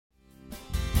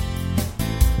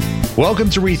Welcome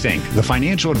to Rethink, the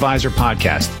Financial Advisor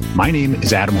Podcast. My name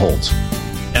is Adam Holtz.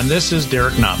 And this is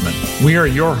Derek Notman. We are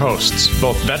your hosts,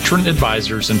 both veteran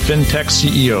advisors and fintech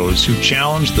CEOs who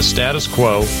challenge the status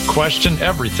quo, question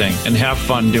everything, and have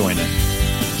fun doing it.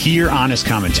 Hear honest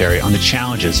commentary on the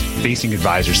challenges facing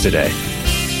advisors today.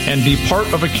 And be part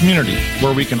of a community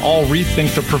where we can all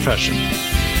rethink the profession.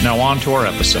 Now on to our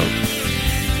episode.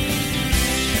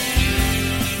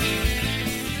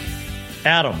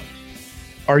 Adam,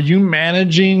 are you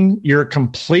managing your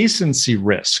complacency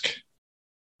risk?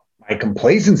 My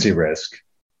complacency risk?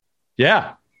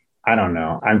 Yeah. I don't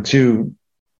know. Are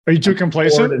you too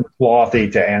complacent? And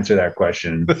slothy to answer that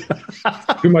question.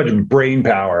 Too much brain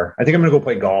power. I think I'm going to go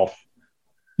play golf.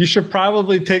 You should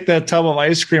probably take that tub of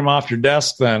ice cream off your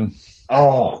desk then.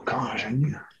 Oh, gosh.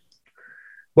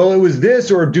 Well, it was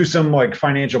this, or do some like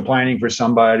financial planning for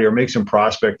somebody, or make some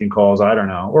prospecting calls. I don't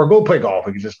know. Or go play golf.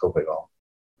 We could just go play golf.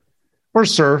 Or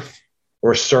surf.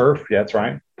 Or surf. Yeah, that's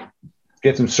right.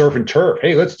 Get some surf and turf.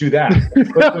 Hey, let's do that.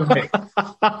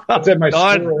 Let's have my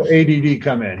squirrel ADD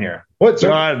come in here. What's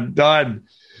done?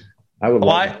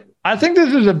 I think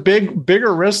this is a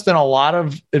bigger risk than a lot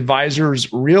of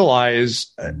advisors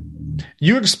realize.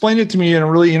 You explained it to me in a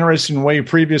really interesting way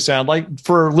previously. I'd like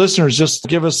for listeners, just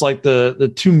give us like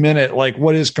the 2-minute, like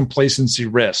what is complacency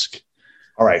risk?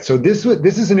 All right. So this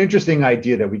is an interesting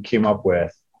idea that we came up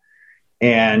with.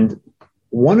 And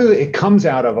it comes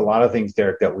out of a lot of things,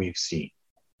 Derek, that we've seen,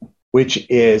 which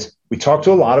is we talk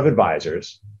to a lot of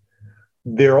advisors.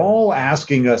 They're all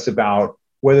asking us about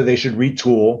whether they should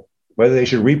retool, whether they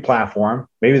should re-platform,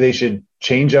 maybe they should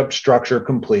change up structure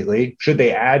completely. Should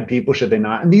they add people? Should they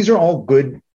not? And these are all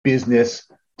good business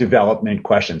development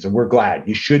questions. And we're glad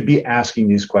you should be asking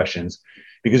these questions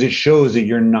because it shows that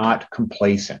you're not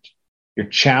complacent. You're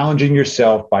challenging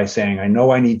yourself by saying, I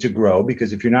know I need to grow,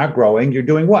 because if you're not growing, you're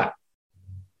doing what?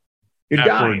 You're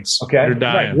dying. Okay. You're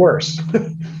dying. Right, worse.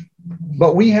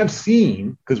 But we have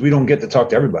seen, because we don't get to talk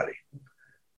to everybody,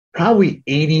 probably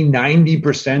 80,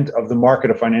 90% of the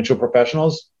market of financial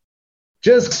professionals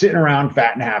just sitting around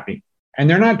fat and happy. And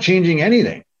they're not changing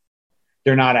anything.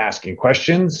 They're not asking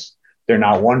questions. They're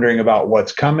not wondering about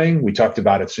what's coming. We talked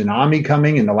about a tsunami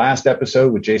coming in the last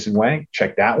episode with Jason Wang.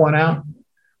 Check that one out.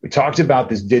 We talked about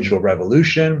this digital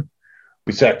revolution.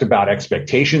 We talked about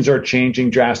expectations are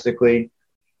changing drastically.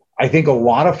 I think a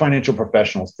lot of financial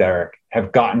professionals, Derek,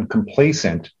 have gotten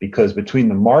complacent because between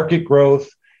the market growth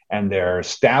and their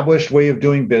established way of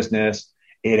doing business,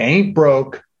 it ain't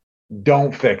broke,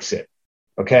 don't fix it.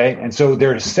 Okay. And so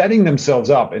they're setting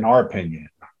themselves up, in our opinion,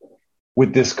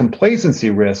 with this complacency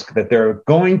risk that they're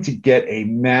going to get a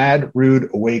mad, rude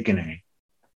awakening.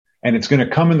 And it's going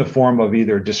to come in the form of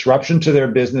either disruption to their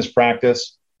business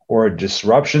practice or a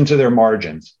disruption to their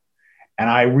margins. And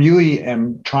I really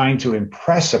am trying to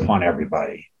impress upon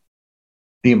everybody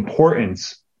the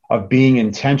importance of being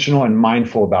intentional and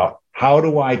mindful about how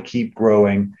do I keep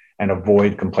growing and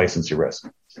avoid complacency risk.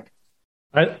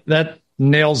 That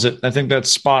nails it. I think that's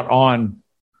spot on.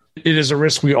 It is a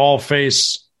risk we all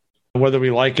face, whether we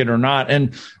like it or not.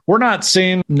 And we're not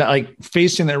saying like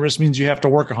facing that risk means you have to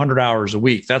work 100 hours a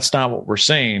week. That's not what we're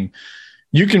saying.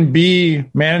 You can be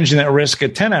managing that risk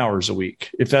at 10 hours a week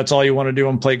if that's all you want to do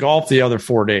and play golf the other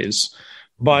 4 days.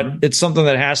 But it's something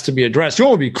that has to be addressed. You know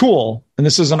what would be cool, and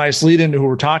this is a nice lead into who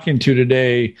we're talking to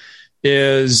today,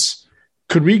 is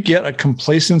could we get a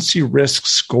complacency risk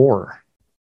score?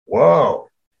 Whoa.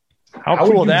 How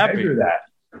cool would that be? That?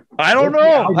 I don't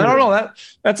know.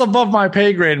 That's above my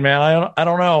pay grade, man. I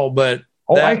don't know, but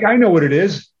I know what it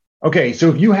is. Okay, so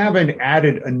if you haven't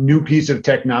added a new piece of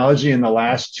technology in the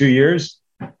last 2 years,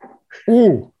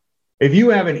 if you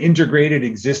haven't integrated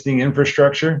existing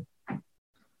infrastructure,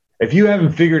 if you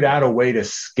haven't figured out a way to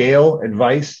scale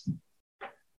advice,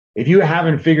 if you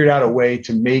haven't figured out a way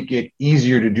to make it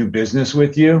easier to do business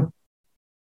with you,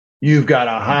 you've got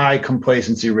a high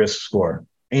complacency risk score.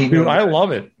 Dude, I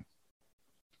love it.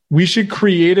 We should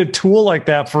create a tool like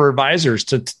that for advisors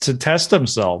to test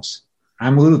themselves.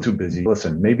 I'm a little too busy.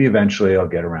 Listen, maybe eventually I'll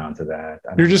get around to that.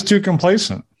 You're just too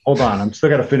complacent. Hold on. I'm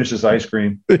still got to finish this ice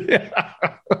cream.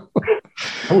 I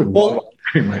would love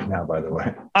ice cream right now, by the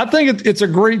way. I think it's a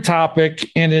great topic,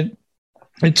 and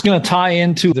it's going to tie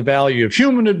into the value of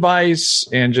human advice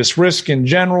and just risk in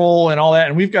general and all that.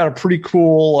 And we've got a pretty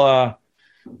cool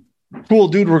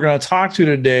dude we're going to talk to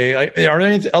today. Are there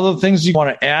any other things you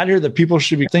want to add here that people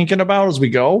should be thinking about as we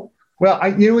go? Well,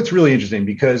 it's really interesting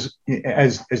because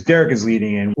as Derek is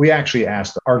leading in, we actually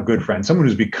asked our good friend, someone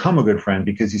who's become a good friend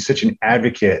because he's such an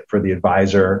advocate for the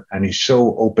advisor and he's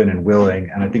so open and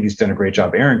willing. And I think he's done a great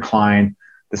job. Aaron Klein,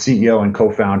 the CEO and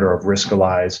co-founder of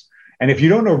Riskalyze. And if you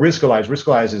don't know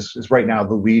Riskalyze is right now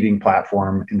the leading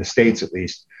platform in the States, at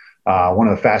least, one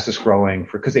of the fastest growing,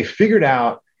 because they figured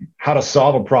out how to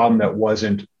solve a problem that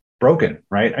wasn't broken,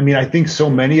 right? I mean, I think so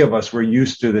many of us were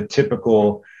used to the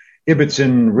typical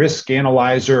Ibbotson risk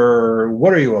analyzer.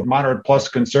 What are you, a moderate plus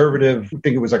conservative? I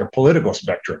think it was like a political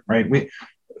spectrum, right?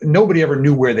 Nobody ever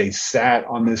knew where they sat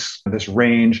on this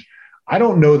range. I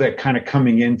don't know that kind of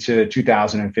coming into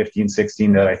 2015,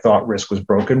 16 that I thought risk was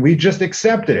broken. We just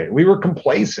accepted it. We were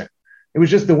complacent. It was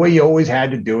just the way you always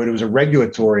had to do it. It was a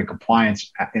regulatory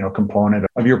compliance, component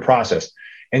of your process.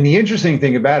 And the interesting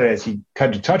thing about it, as he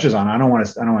kind of touches on, I don't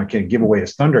want to give away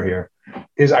his thunder here,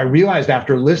 is I realized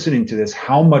after listening to this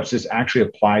how much this actually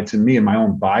applied to me and my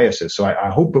own biases. So I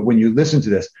hope that when you listen to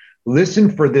this, listen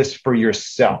for this for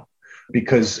yourself,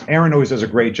 because Aaron always does a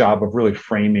great job of really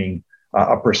framing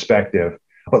a perspective.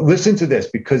 But listen to this,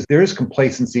 because there is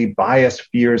complacency, bias,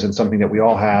 fears, and something that we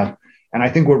all have. And I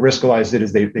think what Riskalyze did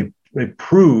is they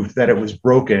proved that it was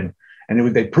broken,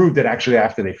 and they proved it actually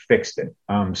after they fixed it.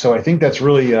 So I think that's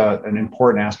really an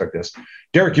important aspect of this.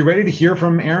 Derek, you ready to hear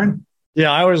from Aaron?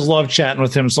 Yeah, I always love chatting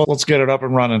with him. So let's get it up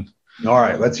and running. All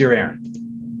right, let's hear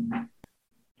Aaron.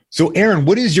 So Aaron,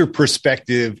 what is your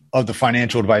perspective of the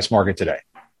financial advice market today?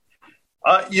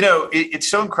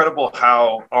 It's so incredible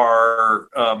how our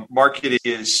market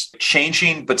is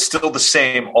changing, but still the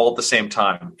same all at the same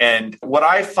time. And what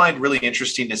I find really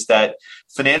interesting is that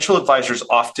financial advisors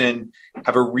often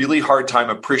have a really hard time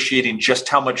appreciating just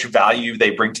how much value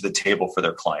they bring to the table for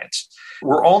their clients.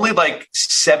 We're only like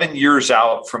 7 years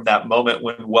out from that moment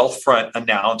when Wealthfront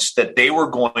announced that they were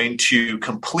going to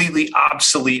completely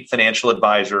obsolete financial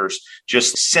advisors,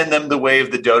 just send them the way of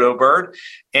the dodo bird.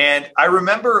 And I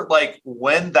remember like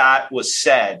when that was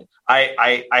said,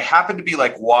 I happened to be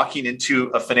like walking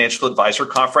into a financial advisor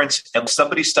conference, and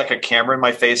somebody stuck a camera in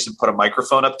my face and put a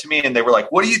microphone up to me. And they were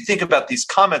like, "What do you think about these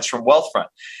comments from Wealthfront?"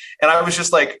 And I was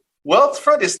just like,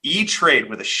 Wealthfront is E-Trade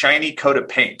with a shiny coat of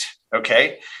paint.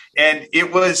 Okay. And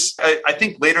it was, I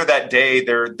think later that day,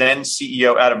 their then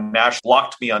CEO, Adam Nash,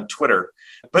 blocked me on Twitter.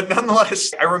 But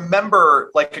nonetheless, I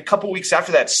remember like a couple of weeks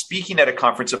after that, speaking at a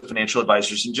conference of financial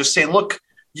advisors and just saying, look,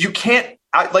 you can't,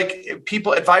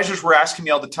 advisors were asking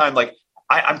me all the time, like,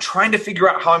 I'm trying to figure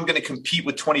out how I'm going to compete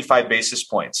with 25 basis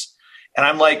points. And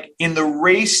I'm like, in the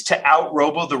race to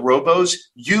out-robo the robos,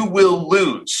 you will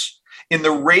lose. In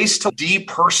the race to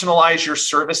depersonalize your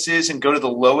services and go to the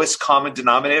lowest common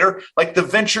denominator, like the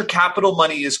venture capital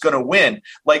money is going to win.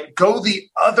 Like go the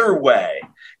other way.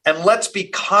 And let's be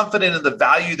confident in the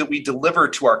value that we deliver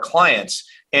to our clients.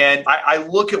 And I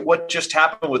look at what just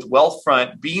happened with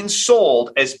Wealthfront being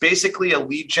sold as basically a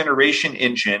lead generation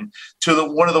engine to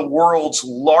one of the world's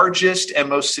largest and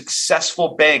most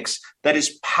successful banks that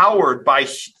is powered by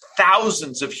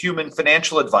thousands of human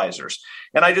financial advisors.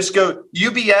 And I just go,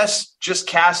 UBS just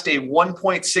cast a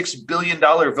 $1.6 billion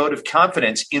vote of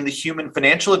confidence in the human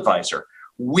financial advisor.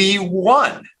 We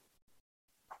won.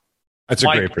 That's a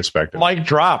great perspective. Mic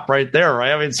drop right there,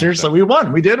 right? I mean, seriously, we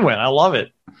won. We did win. I love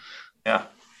it. Yeah.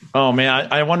 Oh, man.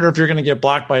 I wonder if you're going to get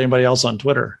blocked by anybody else on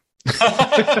Twitter. One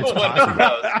never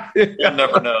knows. One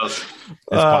never knows. It's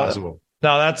possible.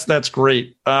 No, that's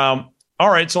great. All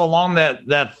right. So along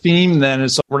that theme then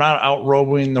is we're not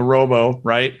out-roboing the robo,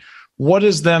 right? What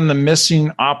is then the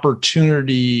missing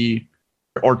opportunity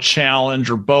or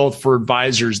challenge or both for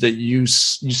advisors that you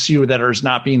see that is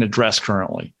not being addressed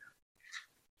currently?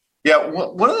 Yeah.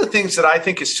 One of the things that I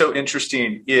think is so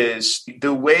interesting is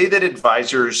the way that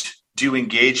advisors do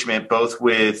engagement, both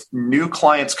with new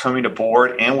clients coming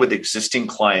aboard and with existing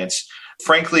clients.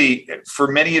 Frankly, for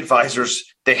many advisors,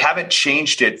 they haven't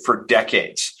changed it for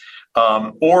decades.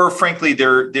 Or frankly,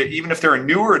 they're even if they're a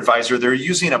newer advisor, they're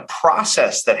using a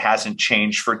process that hasn't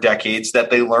changed for decades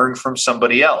that they learned from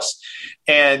somebody else.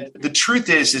 And the truth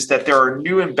is that there are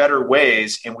new and better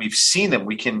ways, and we've seen them.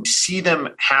 We can see them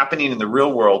happening in the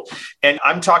real world. And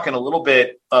I'm talking a little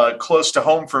bit close to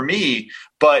home for me,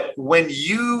 but when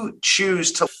you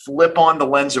choose to flip on the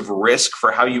lens of risk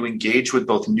for how you engage with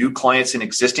both new clients and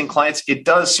existing clients, it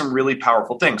does some really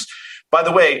powerful things. By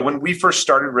the way, when we first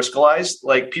started Riskalyze,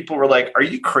 like people were like, "Are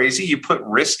you crazy? You put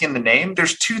risk in the name?"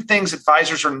 There's two things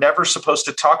advisors are never supposed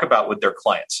to talk about with their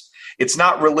clients. It's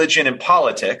not religion and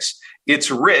politics.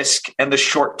 It's risk and the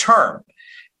short term.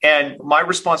 And my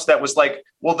response to that was like,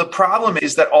 well, the problem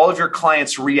is that all of your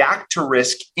clients react to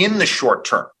risk in the short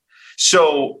term.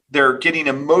 So they're getting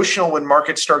emotional when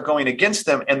markets start going against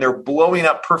them, and they're blowing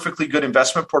up perfectly good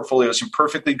investment portfolios and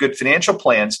perfectly good financial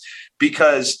plans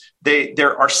because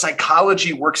our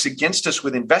psychology works against us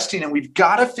with investing. And we've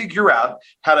got to figure out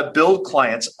how to build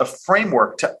clients a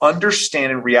framework to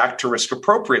understand and react to risk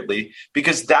appropriately,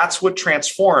 because that's what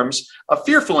transforms a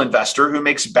fearful investor who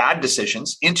makes bad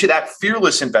decisions into that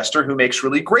fearless investor who makes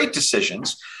really great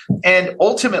decisions. And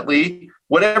ultimately,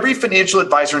 what every financial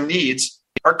advisor needs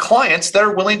are clients that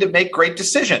are willing to make great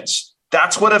decisions.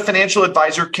 That's what a financial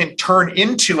advisor can turn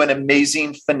into an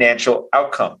amazing financial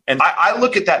outcome. And I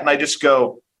look at that and I just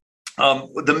go,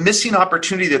 the missing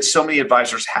opportunity that so many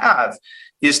advisors have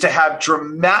is to have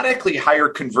dramatically higher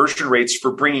conversion rates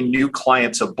for bringing new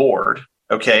clients aboard,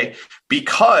 okay?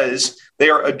 Because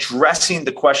they are addressing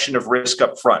the question of risk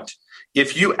up front.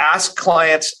 If you ask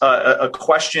clients a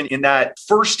question in that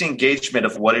first engagement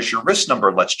of what is your risk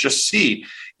number, let's just see,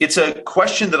 it's a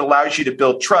question that allows you to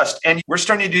build trust. And we're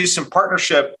starting to do some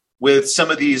partnership with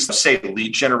some of these, say,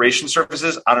 lead generation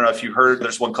services. I don't know if you heard,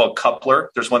 there's one called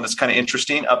Coupler. There's one that's kind of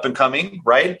interesting, up and coming,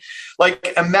 right?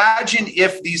 Like, imagine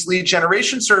if these lead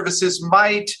generation services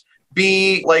might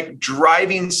be like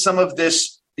driving some of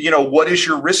this, what is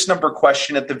your risk number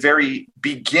question at the very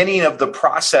beginning of the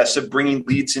process of bringing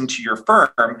leads into your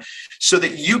firm, so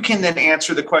that you can then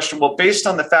answer the question, well, based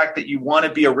on the fact that you want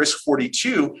to be a risk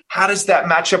 42, how does that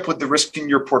match up with the risk in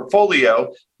your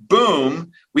portfolio?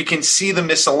 Boom, we can see the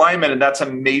misalignment, and that's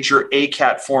a major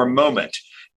ACAT form moment.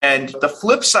 And the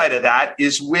flip side of that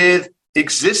is with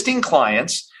existing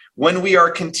clients. When we are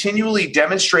continually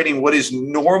demonstrating what is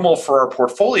normal for our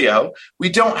portfolio, we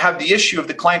don't have the issue of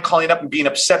the client calling up and being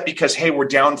upset because, hey, we're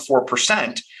down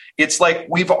 4%. It's like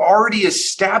we've already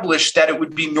established that it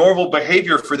would be normal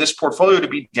behavior for this portfolio to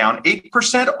be down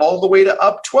 8% all the way to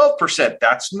up 12%.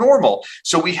 That's normal.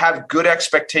 So we have good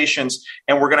expectations,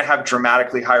 and we're going to have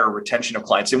dramatically higher retention of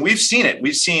clients. And we've seen it.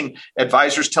 We've seen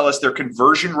advisors tell us their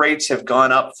conversion rates have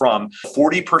gone up from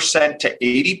 40% to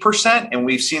 80%. And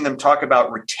we've seen them talk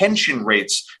about retention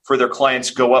rates for their clients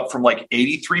go up from like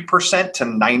 83% to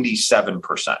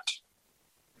 97%.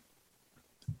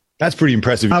 That's pretty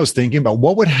impressive. I was thinking about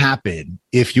what would happen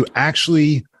if you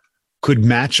actually could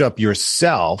match up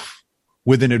yourself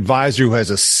with an advisor who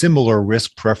has a similar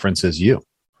risk preference as you.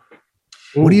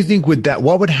 Ooh. What do you think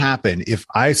what would happen if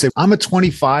I say, I'm a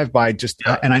 25 by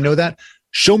and I know that,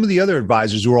 show me the other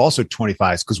advisors who are also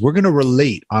 25s, because we're going to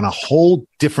relate on a whole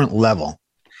different level.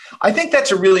 I think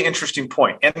that's a really interesting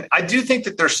point. And I do think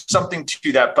that there's something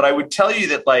to that, but I would tell you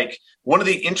that, like, one of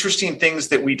the interesting things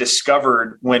that we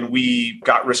discovered when we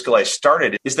got Riskalyze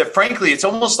started is that, frankly, it's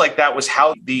almost like that was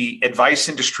how the advice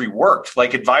industry worked.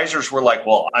 Like, advisors were like,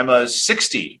 well, I'm a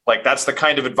 60. Like, that's the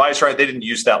kind of advisor. They didn't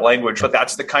use that language, but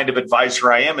that's the kind of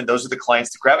advisor I am. And those are the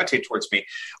clients that gravitate towards me.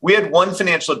 We had one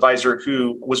financial advisor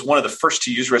who was one of the first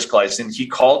to use Riskalyze, and he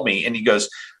called me and he goes,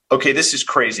 okay, this is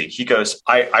crazy. He goes,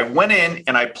 I went in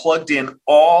and I plugged in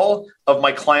all of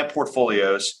my client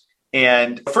portfolios.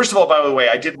 And first of all, by the way,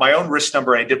 I did my own risk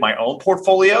number and I did my own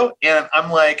portfolio. And I'm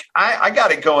like, I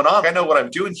got it going on. I know what I'm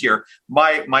doing here.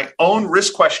 My own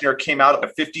risk questionnaire came out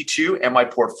at 52 and my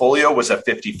portfolio was at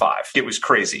 55. It was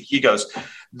crazy. He goes,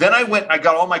 then I went, I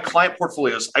got all my client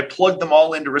portfolios. I plugged them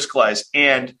all into Riskalyze,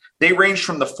 and they ranged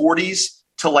from the 40s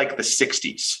to like the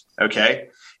 60s. Okay.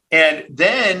 And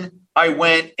then I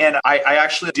went and I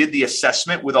actually did the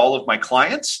assessment with all of my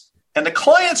clients, and the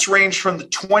clients ranged from the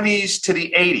 20s to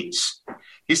the 80s.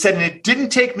 He said, and it didn't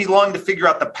take me long to figure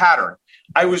out the pattern.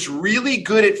 I was really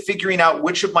good at figuring out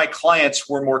which of my clients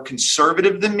were more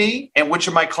conservative than me and which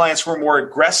of my clients were more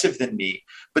aggressive than me.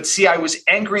 But see, I was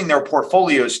anchoring their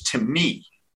portfolios to me.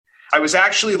 I was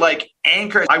actually like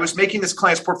anchored. I was making this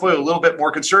client's portfolio a little bit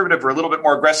more conservative or a little bit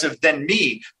more aggressive than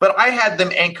me, but I had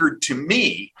them anchored to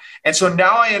me. And so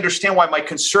now I understand why my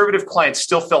conservative clients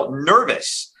still felt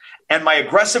nervous and my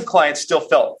aggressive clients still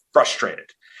felt frustrated.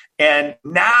 And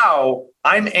now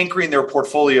I'm anchoring their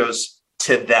portfolios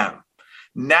to them.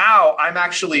 Now I'm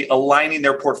actually aligning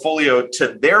their portfolio to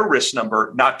their risk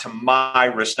number, not to my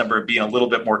risk number, and being a little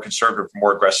bit more conservative,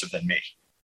 more aggressive than me.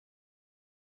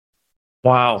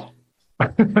 Wow. I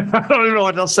don't even know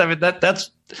what else to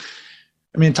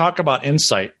say. Talk about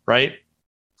insight, right?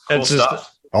 Cool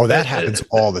stuff. That happens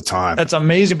all the time. That's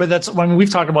amazing. But that's when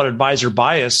we've talked about advisor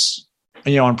bias,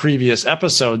 on previous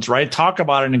episodes, right? Talk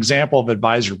about an example of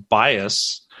advisor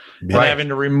bias. Right. Having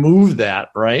to remove that,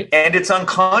 right? And it's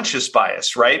unconscious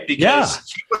bias, right?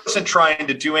 Because he wasn't trying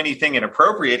to do anything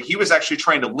inappropriate. He was actually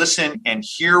trying to listen and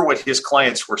hear what his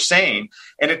clients were saying.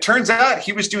 And it turns out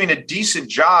he was doing a decent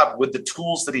job with the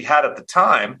tools that he had at the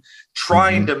time,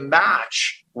 trying to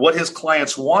match what his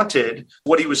clients wanted,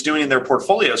 what he was doing in their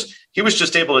portfolios. He was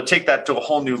just able to take that to a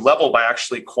whole new level by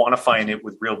actually quantifying it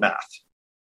with real math.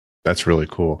 That's really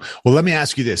cool. Well, let me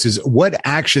ask you this: what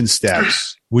action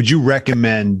steps would you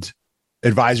recommend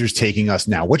advisors taking us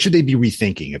now? What should they be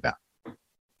rethinking about?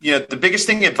 The biggest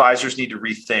thing advisors need to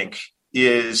rethink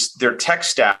is their tech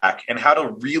stack and how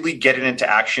to really get it into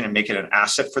action and make it an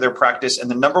asset for their practice.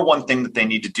 And the number one thing that they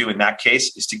need to do in that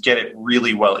case is to get it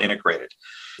really well integrated.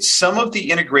 Some of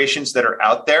the integrations that are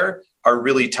out there are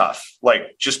really tough,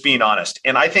 like just being honest.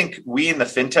 And I think we in the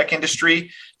fintech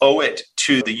industry owe it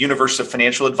to the universe of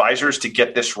financial advisors to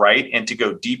get this right and to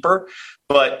go deeper.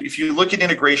 But if you look at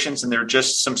integrations and they're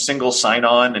just some single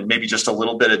sign-on and maybe just a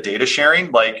little bit of data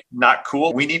sharing, like not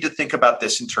cool. We need to think about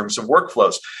this in terms of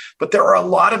workflows. But there are a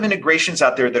lot of integrations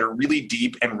out there that are really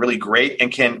deep and really great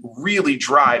and can really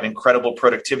drive incredible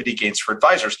productivity gains for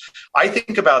advisors. I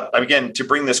think about, again, to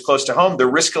bring this close to home, the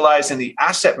Riskalyze and the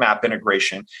Asset Map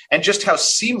integration and just how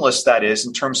seamless that is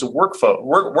in terms of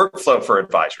workflow for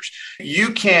advisors.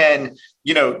 You can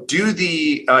do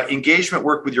the engagement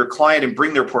work with your client and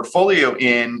bring their portfolio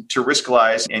in to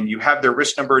Riskalyze, and you have their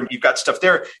risk number and you've got stuff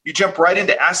there. You jump right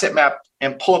into Asset Map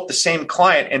and pull up the same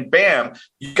client and bam,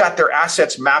 you got their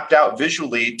assets mapped out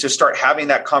visually to start having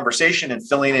that conversation and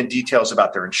filling in details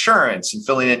about their insurance and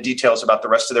filling in details about the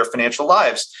rest of their financial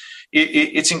lives.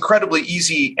 It's incredibly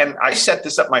easy. And I set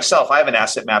this up myself. I have an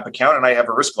Asset Map account and I have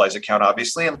a Riskalyze account,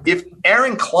 obviously. And if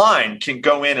Aaron Klein can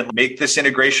go in and make this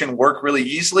integration work really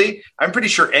easily, I'm pretty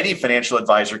sure any financial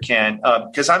advisor can,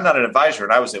 because I'm not an advisor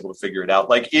and I was able to figure it out.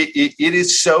 Like it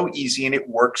is so easy and it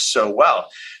works so well.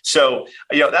 So,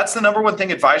 that's the number one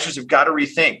thing advisors have got to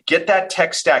rethink. Get that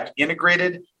tech stack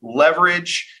integrated,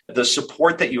 leverage the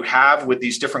support that you have with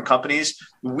these different companies.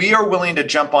 We are willing to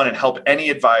jump on and help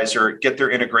any advisor get their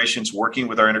integrations working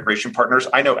with our integration partners.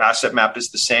 I know Asset Map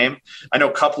is the same. I know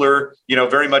Coupler,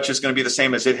 very much is going to be the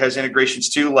same as it has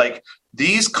integrations too. Like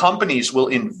these companies will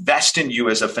invest in you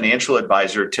as a financial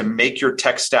advisor to make your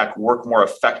tech stack work more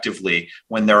effectively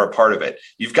when they're a part of it.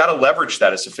 You've got to leverage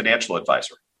that as a financial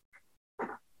advisor.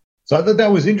 So I thought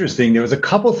that was interesting. There was a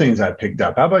couple things I picked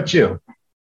up. How about you?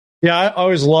 Yeah, I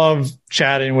always love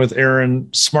chatting with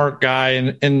Aaron, smart guy.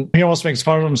 And he almost makes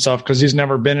fun of himself because he's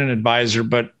never been an advisor,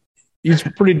 but he's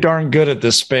pretty darn good at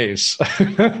this space.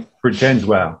 Pretends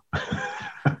well.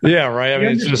 Yeah, right. I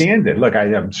mean, understand it. Look,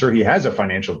 I'm sure he has a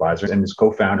financial advisor and his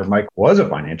co-founder, Mike, was a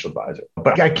financial advisor.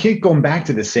 But I keep going back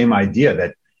to the same idea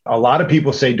that a lot of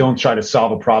people say, don't try to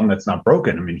solve a problem that's not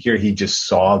broken. I mean, here he just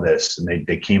saw this and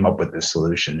they came up with this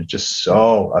solution. It's just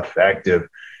so effective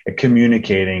at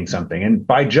communicating something. And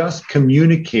by just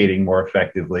communicating more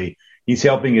effectively, he's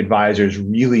helping advisors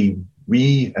really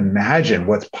reimagine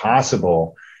what's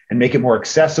possible and make it more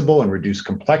accessible and reduce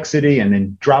complexity and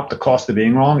then drop the cost of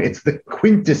being wrong. It's the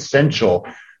quintessential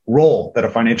role that a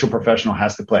financial professional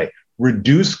has to play.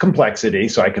 Reduce complexity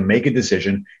so I can make a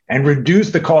decision and reduce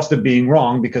the cost of being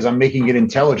wrong because I'm making it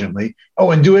intelligently.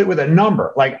 Oh, and do it with a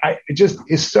number. It just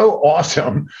is so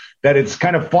awesome that it's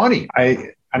kind of funny.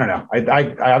 I don't know.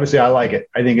 I obviously I like it.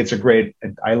 I think it's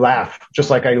I laugh just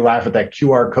like I laugh at that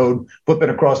QR code flipping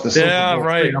across the screen. Yeah,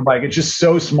 right. I'm like, it's just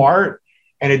so smart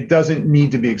and it doesn't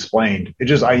need to be explained. It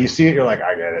just, you see it, you're like,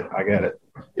 I get it.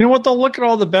 You know what? They'll look at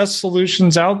all the best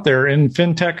solutions out there in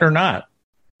fintech or not.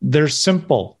 They're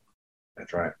simple.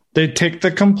 That's right. They take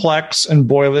the complex and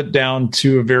boil it down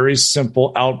to a very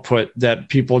simple output that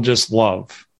people just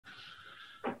love.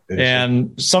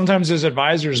 And sometimes as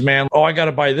advisors, man, I got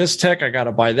to buy this tech, I got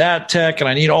to buy that tech, and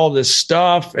I need all this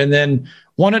stuff. And then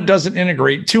one, it doesn't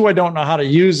integrate. Two, I don't know how to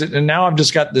use it. And now I've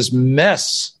just got this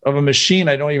mess of a machine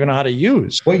I don't even know how to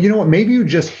use. Well, you know what? Maybe you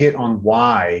just hit on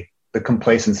why the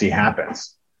complacency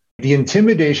happens. The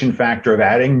intimidation factor of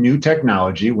adding new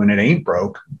technology when it ain't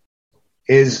broke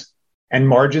and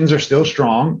margins are still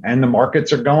strong and the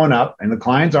markets are going up and the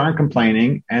clients aren't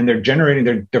complaining and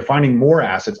they're finding more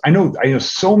assets. I know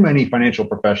so many financial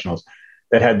professionals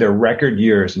that had their record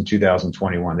years in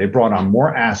 2021. They brought on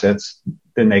more assets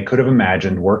than they could have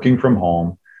imagined working from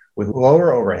home with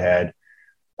lower overhead.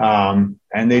 And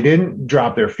they didn't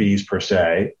drop their fees per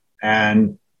se.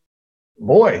 And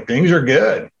boy, things are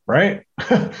good, right?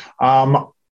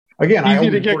 Again, easy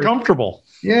to get comfortable.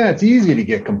 Yeah, it's easy to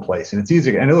get complacent. It's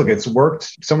easy. And look, it's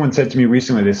worked. Someone said to me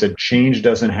recently, they said, change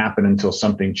doesn't happen until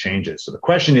something changes. So the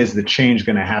question is the change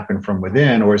going to happen from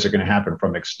within or is it going to happen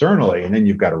from externally? And then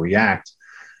you've got to react.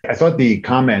 I thought the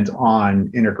comment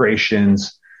on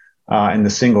integrations and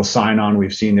the single sign-on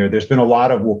we've seen there's been a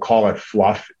lot of, we'll call it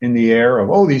fluff in the air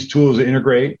of, these tools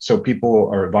integrate. So people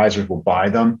or advisors will buy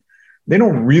them. They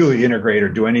don't really integrate or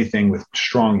do anything with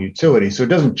strong utility. So it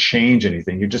doesn't change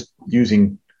anything. You're just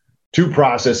using two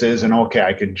processes and okay,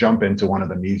 I could jump into one of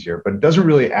them easier, but it doesn't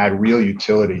really add real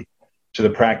utility to the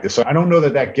practice. So I don't know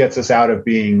that that gets us out of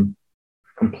being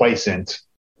complacent,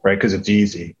 right? Because it's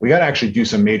easy. We got to actually do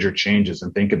some major changes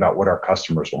and think about what our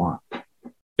customers want.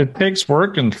 It takes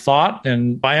work and thought,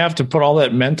 and I have to put all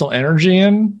that mental energy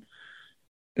in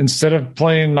instead of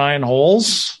playing 9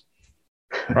 holes,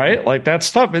 right? Like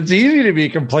that's tough. It's easy to be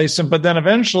complacent, but then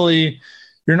eventually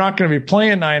you're not going to be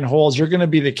playing 9 holes. You're going to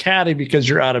be the caddy because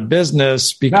you're out of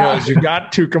business because you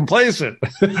got too complacent.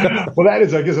 Well, that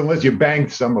is, I guess, unless you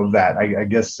banked some of that, I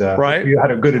guess, right? You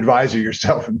had a good advisor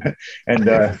yourself and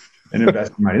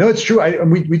invest money. No, it's true.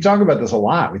 We talk about this a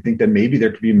lot. We think that maybe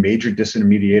there could be a major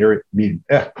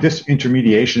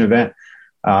disintermediation event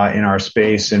in our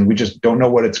space, and we just don't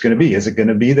know what it's going to be. Is it going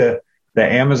to be the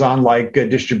Amazon-like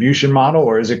distribution model,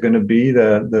 or is it going to be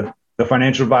the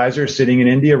financial advisor sitting in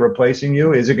India replacing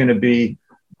you? Is it going to be,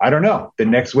 I don't know, the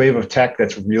next wave of tech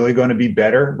that's really going to be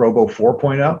better, Robo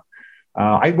 4.0?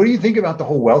 What do you think about the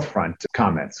whole Wealthfront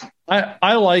comments?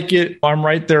 I like it. I'm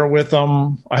right there with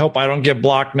them. I hope I don't get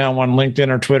blocked now on LinkedIn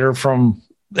or Twitter from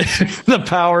the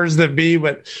powers that be,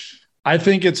 but I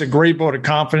think it's a great vote of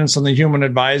confidence in the human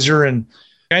advisor. And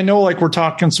I know like we're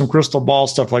talking some crystal ball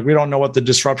stuff, like we don't know what the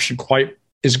disruption quite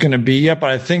is going to be yet, but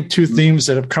I think 2 themes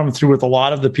that have come through with a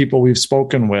lot of the people we've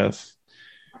spoken with,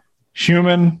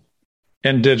 human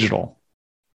and digital.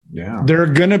 Yeah. They're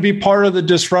going to be part of the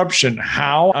disruption.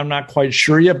 How? I'm not quite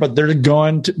sure yet, but they're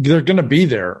going to be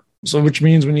there. So which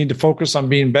means we need to focus on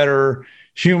being better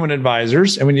human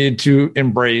advisors and we need to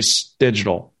embrace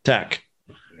digital tech.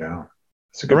 Yeah.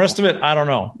 The rest of it, I don't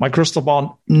know. My crystal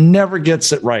ball never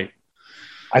gets it right.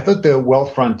 I thought the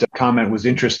Wealthfront comment was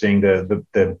interesting. The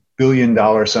 $1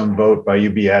 billion some vote by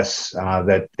UBS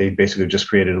that they basically just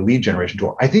created a lead generation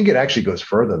tool. I think it actually goes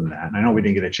further than that. And I know we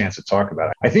didn't get a chance to talk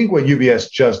about it. I think what UBS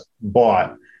just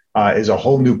bought is a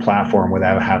whole new platform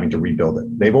without having to rebuild it.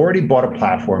 They've already bought a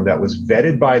platform that was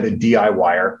vetted by the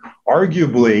DIYer,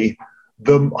 arguably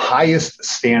the highest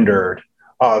standard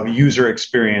of user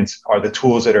experience are the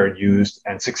tools that are used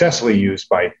and successfully used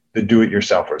by the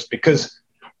do-it-yourselfers, because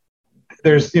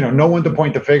there's no one to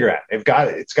point the finger at.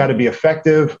 It's got to be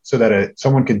effective so that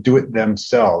someone can do it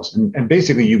themselves. And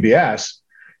basically UBS,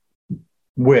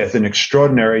 with an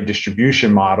extraordinary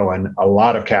distribution model and a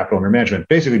lot of capital under management,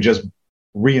 basically just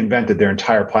reinvented their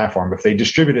entire platform. If they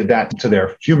distributed that to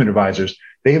their human advisors,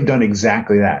 they have done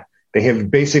exactly that. They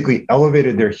have basically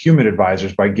elevated their human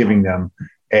advisors by giving them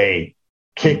a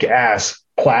kick-ass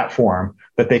platform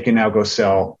that they can now go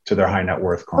sell to their high net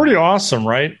worth clients. Pretty awesome,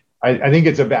 right? I think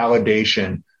it's a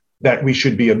validation that we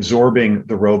should be absorbing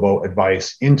the robo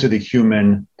advice into the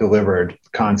human delivered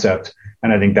concept.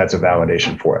 And I think that's a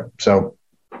validation for it. So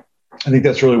I think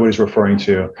that's really what he's referring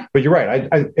to. But you're right.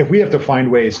 If we have to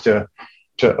find ways to,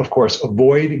 of course,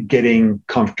 avoid getting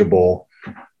comfortable,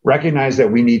 recognize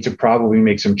that we need to probably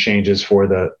make some changes for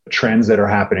the trends that are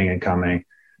happening and coming.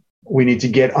 We need to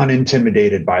get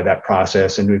unintimidated by that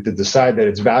process, and we have to decide that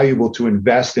it's valuable to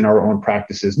invest in our own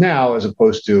practices now, as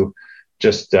opposed to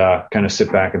just kind of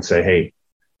sit back and say, "Hey,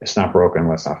 it's not broken,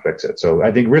 let's not fix it." So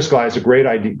I think Riskify is a great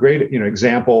idea, great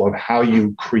example of how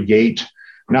you create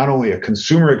not only a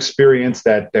consumer experience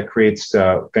that creates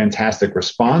a fantastic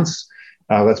response,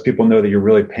 lets people know that you're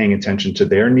really paying attention to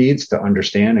their needs to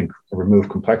understand and remove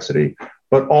complexity,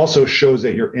 but also shows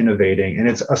that you're innovating, and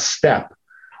it's a step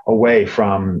away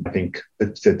from, I think,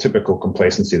 the typical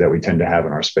complacency that we tend to have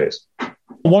in our space.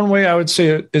 One way I would say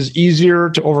it is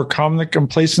easier to overcome the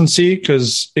complacency,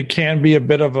 because it can be a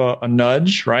bit of a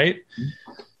nudge, right?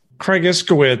 Mm-hmm. Craig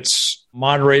Iskowitz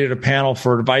moderated a panel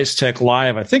for Advice Tech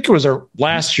Live. I think it was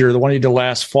last year, the one he did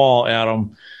last fall,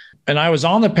 Adam. And I was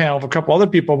on the panel with a couple other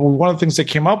people. But one of the things that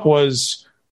came up was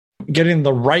getting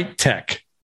the right tech.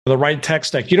 The right tech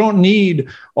stack. You don't need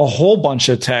a whole bunch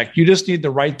of tech. You just need the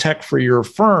right tech for your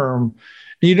firm.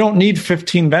 You don't need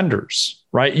 15 vendors,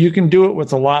 right? You can do it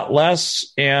with a lot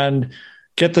less and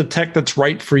get the tech that's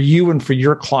right for you and for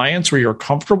your clients where you're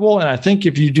comfortable. And I think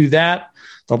if you do that,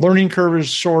 the learning curve is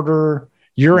shorter.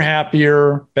 You're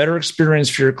happier, better experience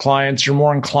for your clients. You're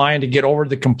more inclined to get over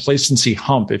the complacency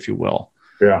hump, if you will.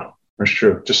 Yeah, that's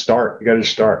true. Just start. You got to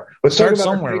start. Let's start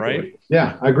somewhere, right?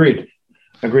 Yeah, agreed.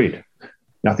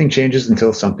 Nothing changes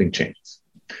until something changes.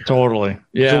 Totally.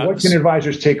 Yeah. So what can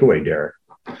advisors take away, Derek?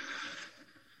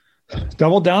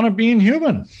 Double down on being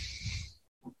human.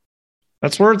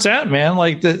 That's where it's at, man.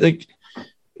 Like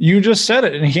you just said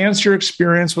it. Enhance your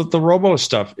experience with the robo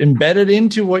stuff. Embed it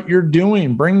into what you're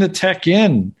doing. Bring the tech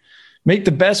in. Make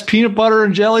the best peanut butter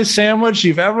and jelly sandwich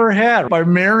you've ever had by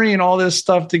marrying all this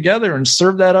stuff together and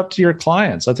serve that up to your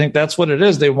clients. I think that's what it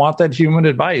is. They want that human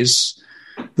advice.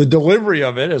 The delivery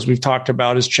of it, as we've talked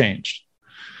about, has changed.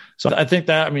 So I think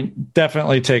that,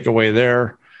 definitely take away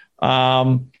there.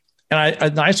 And a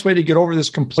nice way to get over this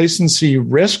complacency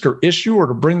risk or issue, or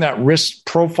to bring that risk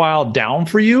profile down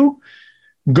for you,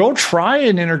 go try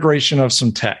an integration of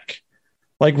some tech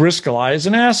like Riskalyze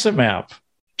and Asset Map.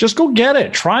 Just go get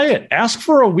it. Try it. Ask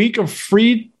for a week of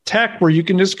free tech where you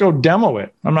can just go demo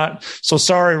it. I'm not so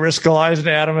sorry, Riskalyze and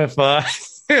Adam,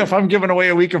 if I'm giving away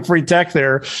a week of free tech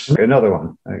there. Another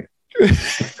one.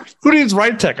 Who needs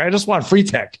right tech? I just want free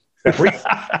tech.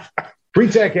 Free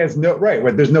tech has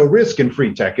there's no risk in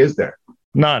free tech, is there?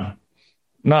 None.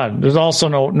 There's also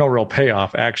no real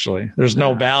payoff, actually. There's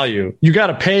no value. You got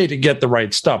to pay to get the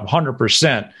right stuff,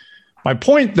 100%. My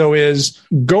point, though, is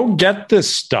go get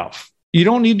this stuff. You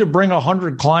don't need to bring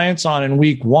 100 clients on in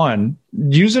week one.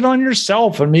 Use it on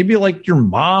yourself and maybe like your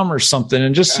mom or something,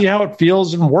 and just see how it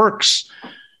feels and works.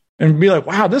 And be like,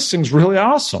 wow, this thing's really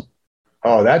awesome.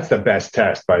 Oh, that's the best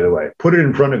test, by the way. Put it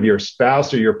in front of your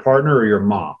spouse or your partner or your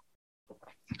mom.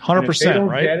 100%, they don't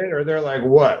right? Get it, or they're like,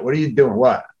 what? What are you doing?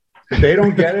 What? If they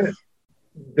don't get it,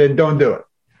 then don't do it.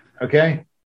 Okay?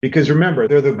 Because remember,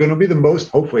 they're going to be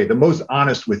hopefully the most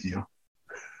honest with you.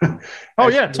 Oh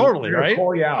yeah, totally, right?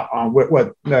 Call you out on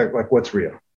what's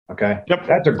real. Okay? Yep.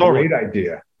 That's a great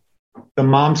idea. The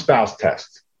mom spouse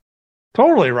test.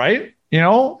 Totally, right?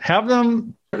 Have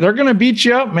them. They're going to beat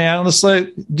you up, man. Let's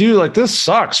say, dude, like this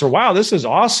sucks, or wow, this is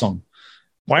awesome.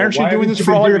 Why aren't you doing this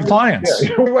for all your clients?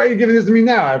 Yeah. Why are you giving this to me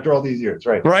now after all these years?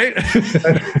 Right. Right.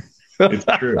 It's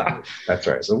true. That's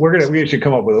right. So we should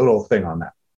come up with a little thing on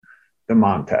that. The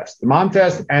mom test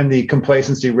and the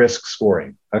complacency risk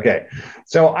scoring. Okay.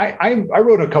 So I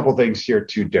wrote a couple things here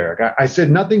too, Derek. I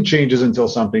said nothing changes until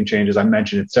something changes. I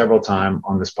mentioned it several times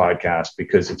on this podcast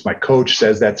because it's my coach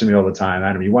says that to me all the time.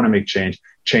 Adam, you want to make change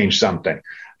something.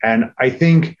 And I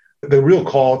think the real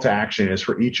call to action is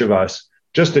for each of us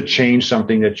just to change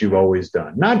something that you've always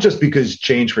done, not just because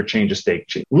change for change's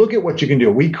sake. Look at what you can do.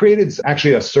 We created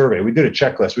actually a survey. We did a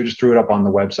checklist. We just threw it up on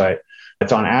the website.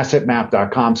 It's on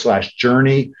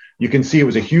assetmap.com/journey. You can see it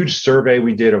was a huge survey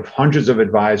we did of hundreds of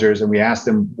advisors, and we asked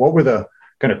them what were the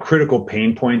kind of critical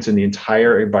pain points in the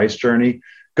entire advice journey.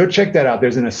 Go check that out.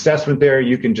 There's an assessment there.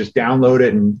 You can just download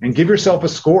it and give yourself a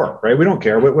score, right? We don't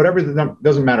care. Whatever,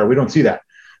 doesn't matter. We don't see that.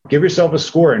 Give yourself a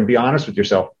score and be honest with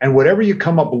yourself. And whatever you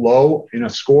come up low in a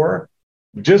score,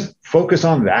 just focus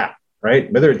on that,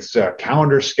 right? Whether it's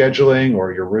calendar scheduling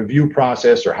or your review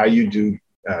process or how you do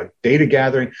data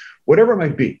gathering, whatever it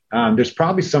might be, there's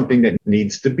probably something that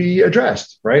needs to be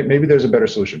addressed, right? Maybe there's a better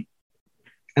solution.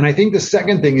 And I think the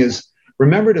second thing is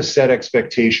remember to set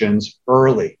expectations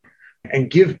early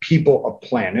and give people a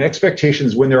plan. And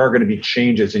expectations when there are going to be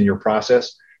changes in your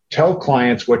process. Tell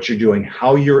clients what you're doing,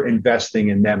 how you're investing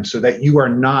in them so that you are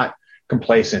not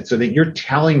complacent, so that you're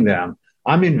telling them,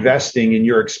 I'm investing in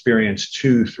your experience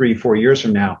 2, 3, 4 years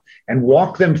from now, and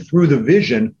walk them through the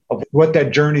vision of what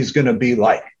that journey is going to be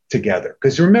like together.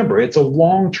 Because remember, it's a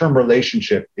long-term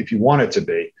relationship if you want it to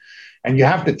be. And you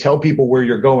have to tell people where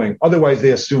you're going. Otherwise,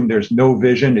 they assume there's no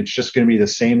vision. It's just going to be the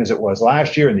same as it was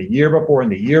last year and the year before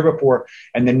and the year before.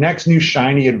 And the next new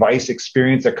shiny advice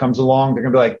experience that comes along, they're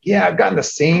going to be like, yeah, I've gotten the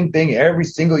same thing every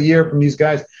single year from these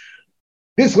guys.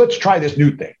 Let's try this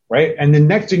new thing, right? And the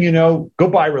next thing you know, go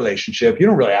buy a relationship. You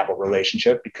don't really have a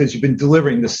relationship because you've been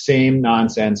delivering the same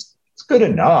nonsense. It's good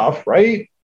enough, right?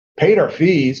 Paid our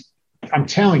fees. I'm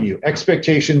telling you,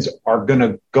 expectations are going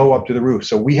to go up to the roof.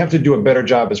 So we have to do a better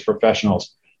job as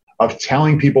professionals of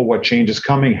telling people what change is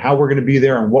coming, how we're going to be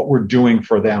there, and what we're doing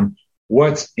for them.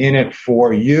 What's in it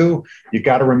for you? You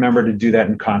got to remember to do that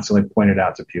and constantly point it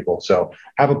out to people. So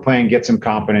have a plan, get some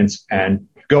confidence, and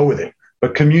go with it.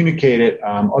 But communicate it.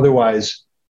 Otherwise,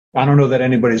 I don't know that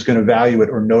anybody's going to value it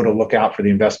or know to look out for the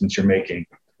investments you're making,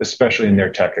 especially in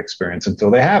their tech experience,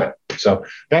 until they have it. So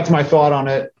that's my thought on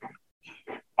it.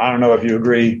 I don't know if you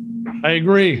agree. I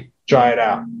agree. Try it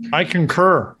out. I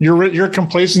concur. Your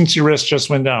complacency risk just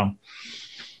went down.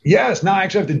 Yes. Now I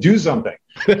actually have to do something.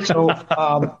 So,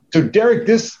 so Derek,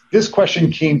 this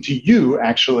question came to you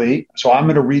actually. So I'm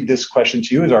going to read this question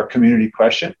to you as our community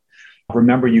question.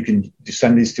 Remember, you can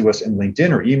send these to us in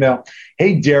LinkedIn or email.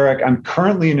 Hey, Derek, I'm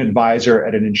currently an advisor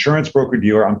at an insurance broker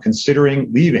dealer. I'm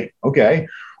considering leaving. Okay.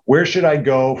 Where should I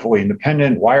go? Fully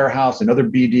independent, wirehouse, another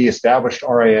BD, established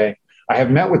RIA. I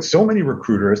have met with so many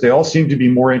recruiters. They all seem to be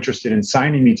more interested in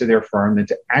signing me to their firm than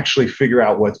to actually figure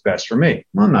out what's best for me.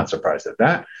 Well, I'm not surprised at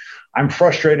that. I'm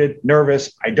frustrated,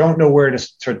 nervous. I don't know where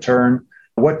to turn,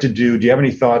 what to do. Do you have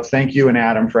any thoughts? Thank you and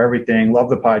Adam for everything. Love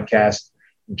the podcast.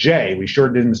 Jay, we sure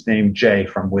didn't name Jay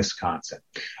from Wisconsin.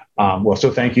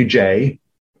 So thank you, Jay,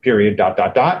 period, ...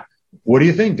 What do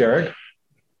you think, Derek?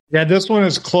 Yeah, this one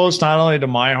is close not only to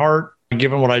my heart,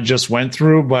 given what I just went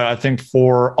through, but I think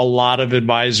for a lot of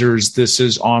advisors, this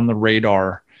is on the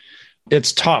radar.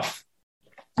 It's tough.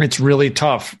 It's really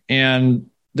tough. And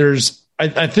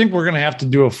I think we're going to have to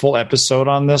do a full episode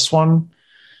on this one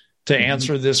to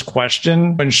answer this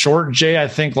question. In short, Jay, I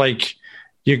think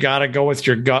you got to go with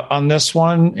your gut on this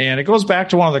one. And it goes back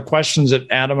to one of the questions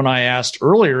that Adam and I asked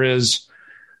earlier is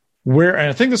and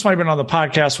I think this might have been on the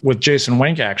podcast with Jason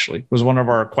Wenk, actually, was one of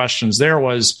our questions there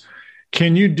was,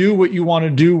 can you do what you want to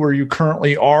do where you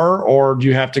currently are, or do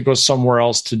you have to go somewhere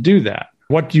else to do that?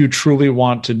 What do you truly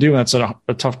want to do? That's a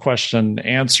tough question to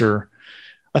answer.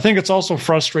 I think it's also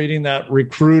frustrating that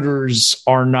recruiters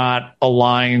are not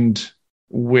aligned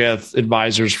with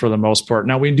advisors for the most part.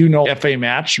 Now, we do know FA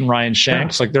Match and Ryan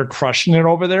Shanks, they're crushing it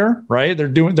over there, right? They're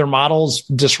doing their models,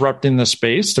 disrupting the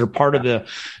space. They're part of the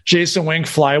Jason Wenk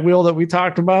flywheel that we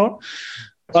talked about.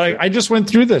 But I just went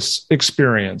through this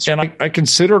experience and I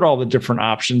considered all the different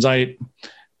options. I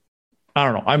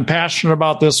don't know. I'm passionate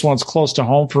about this one. It's close to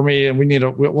home for me, and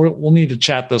we'll need to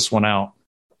chat this one out.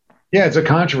 Yeah, it's a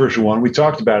controversial one. We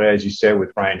talked about it, as you said,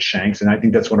 with Ryan Shanks, and I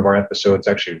think that's one of our episodes.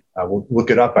 Actually, we'll look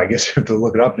it up. I guess you have to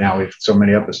look it up now. We have so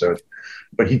many episodes.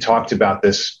 But he talked about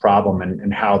this problem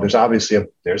and how there's obviously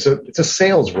it's a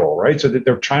sales role, right? So that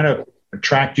they're trying to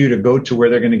attract you to go to where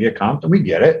they're going to get comped, and we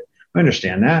get it. I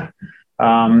understand that.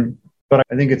 But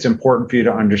I think it's important for you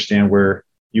to understand where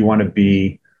you want to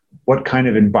be, what kind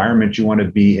of environment you want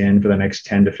to be in for the next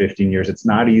 10 to 15 years. It's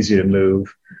not easy to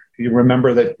move. You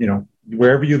remember that,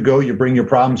 wherever you go, you bring your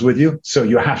problems with you. So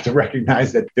you have to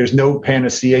recognize that there's no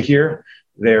panacea here.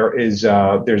 There's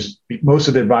most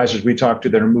of the advisors we talk to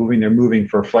that are moving, they're moving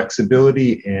for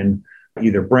flexibility in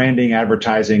either branding,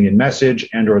 advertising, and message,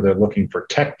 or they're looking for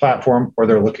tech platform, or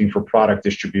they're looking for product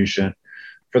distribution.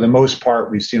 For the most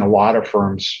part, we've seen a lot of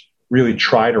firms really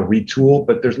try to retool,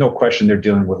 but there's no question they're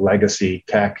dealing with legacy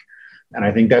tech. And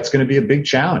I think that's going to be a big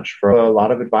challenge for a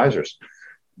lot of advisors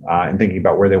in thinking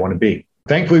about where they want to be.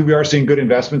 Thankfully, we are seeing good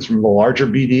investments from the larger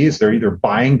BDs. They're either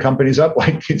buying companies up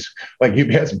like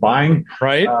UBS,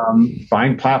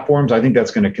 buying platforms. I think that's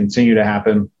going to continue to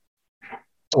happen,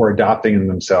 or adopting them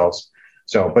themselves.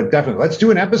 So, but definitely, let's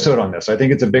do an episode on this. I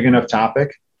think it's a big enough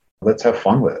topic. Let's have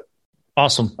fun with it.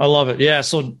 Awesome. I love it. Yeah.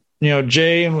 So,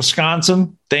 Jay in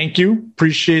Wisconsin, thank you.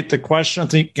 Appreciate the question. I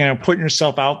think putting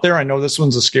yourself out there. I know this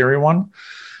one's a scary one.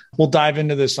 We'll dive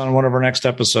into this on one of our next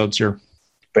episodes here.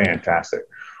 Fantastic.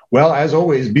 Well, as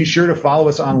always, be sure to follow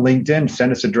us on LinkedIn.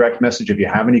 Send us a direct message. If you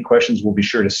have any questions, we'll be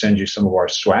sure to send you some of our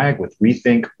swag with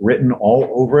Rethink written all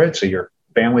over it, so your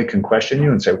family can question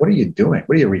you and say, what are you doing?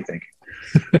 What are you rethinking?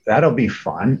 That'll be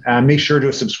fun. Make sure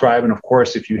to subscribe. And of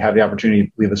course, if you have the opportunity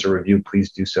to leave us a review,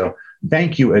 please do so.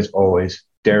 Thank you, as always,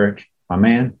 Derek, my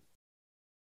man.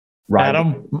 Ryan.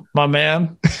 Adam, my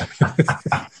man.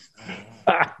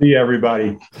 See you,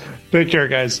 everybody. Take care,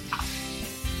 guys.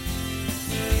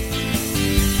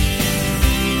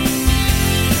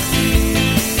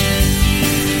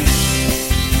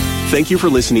 Thank you for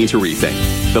listening to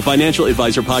Rethink, the Financial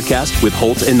Advisor Podcast with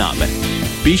Holt and Notman.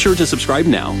 Be sure to subscribe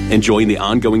now and join the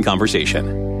ongoing conversation.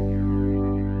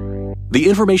 The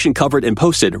information covered and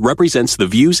posted represents the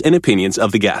views and opinions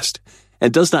of the guest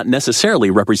and does not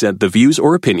necessarily represent the views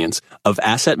or opinions of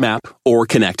AssetMap or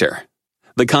Connector.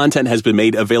 The content has been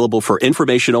made available for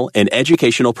informational and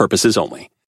educational purposes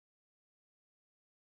only